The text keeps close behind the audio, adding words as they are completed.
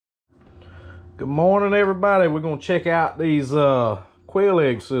Good morning, everybody. We're gonna check out these quail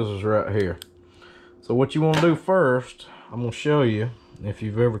egg scissors right here. So what you want to do first, I'm gonna show you if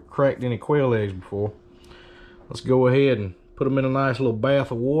you've ever cracked any quail eggs before. Let's go ahead and put them in a nice little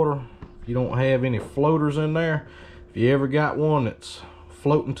bath of water. If you don't have any floaters in there, if you ever got one that's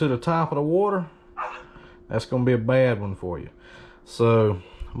floating to the top of the water, that's gonna be a bad one for you. So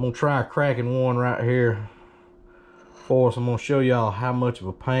I'm gonna try cracking one right here for us. I'm gonna show y'all how much of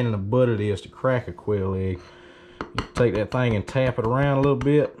a pain in the butt it is to crack a quail egg. You take that thing and tap it around a little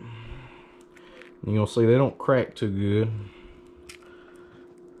bit. You're gonna see they don't crack too good.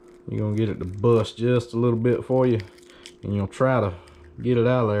 You're gonna get it to bust just a little bit for you, and you'll try to get it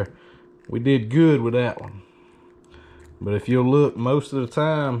out of there. We did good with that one, but if you'll look, most of the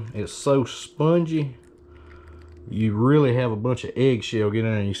time it's so spongy you really have a bunch of eggshell get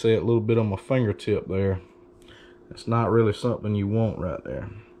in there. You see it a little bit on my fingertip there. It's not really something you want right there.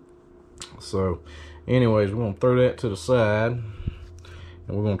 So anyways, we're gonna throw that to the side, and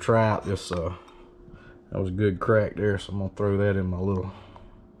we're gonna try out this that was a good crack there, so I'm gonna throw that in my little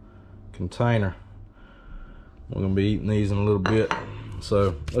container. We're gonna be eating these in a little bit.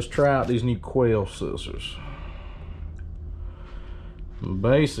 So let's try out these new Quail scissors. And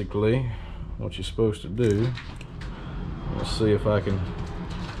basically what you're supposed to do, let's see if I can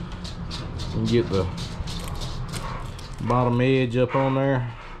get the bottom edge up on there,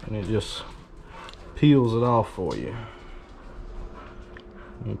 and it just peels it off for you.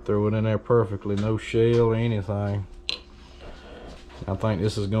 You throw it in there perfectly, no shell or anything. I think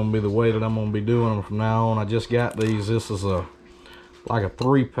this is going to be the way that I'm going to be doing them from now on. I just got these. This is like a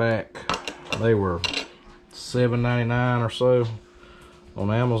 3-pack. They were $7.99 or so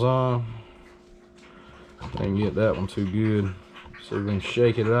on Amazon. Didn't get that one too good. So we can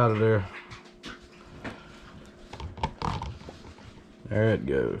shake it out of there. There it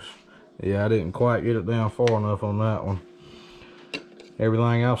goes. Yeah, I didn't quite get it down far enough on that one.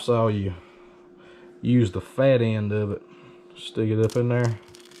 Everything else I saw you use the fat end of it. Stick it up in there.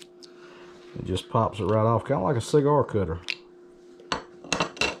 It just pops it right off, kind of like a cigar cutter.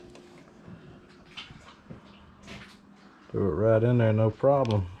 Throw it right in there, no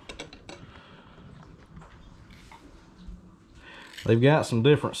problem. They've got some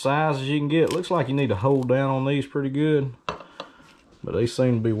different sizes you can get. Looks like you need to hold down on these pretty good, but they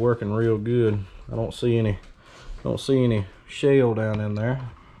seem to be working real good. I don't see any shell down in there.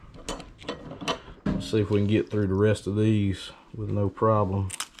 Let's see if we can get through the rest of these with no problem.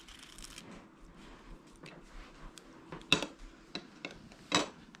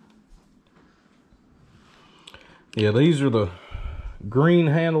 Yeah, these are the green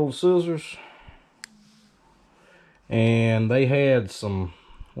handled scissors, and they had some,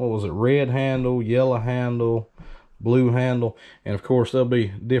 what was it, red handle, yellow handle, blue handle, and of course there'll be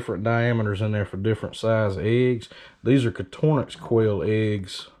different diameters in there for different size eggs. These are Cotornix quail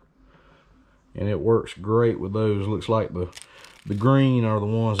eggs, and it works great with those. Looks like the green are the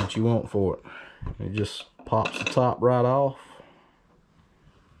ones that you want for it. It just pops the top right off.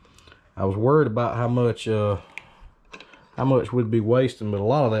 I was worried about how much we'd be wasting, but a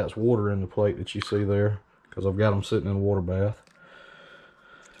lot of that's water in the plate that you see there, because I've got them sitting in a water bath.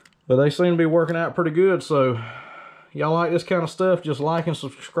 But they seem to be working out pretty good. So y'all like this kind of stuff, just like and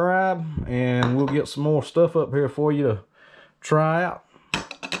subscribe, and we'll get some more stuff up here for you to try out.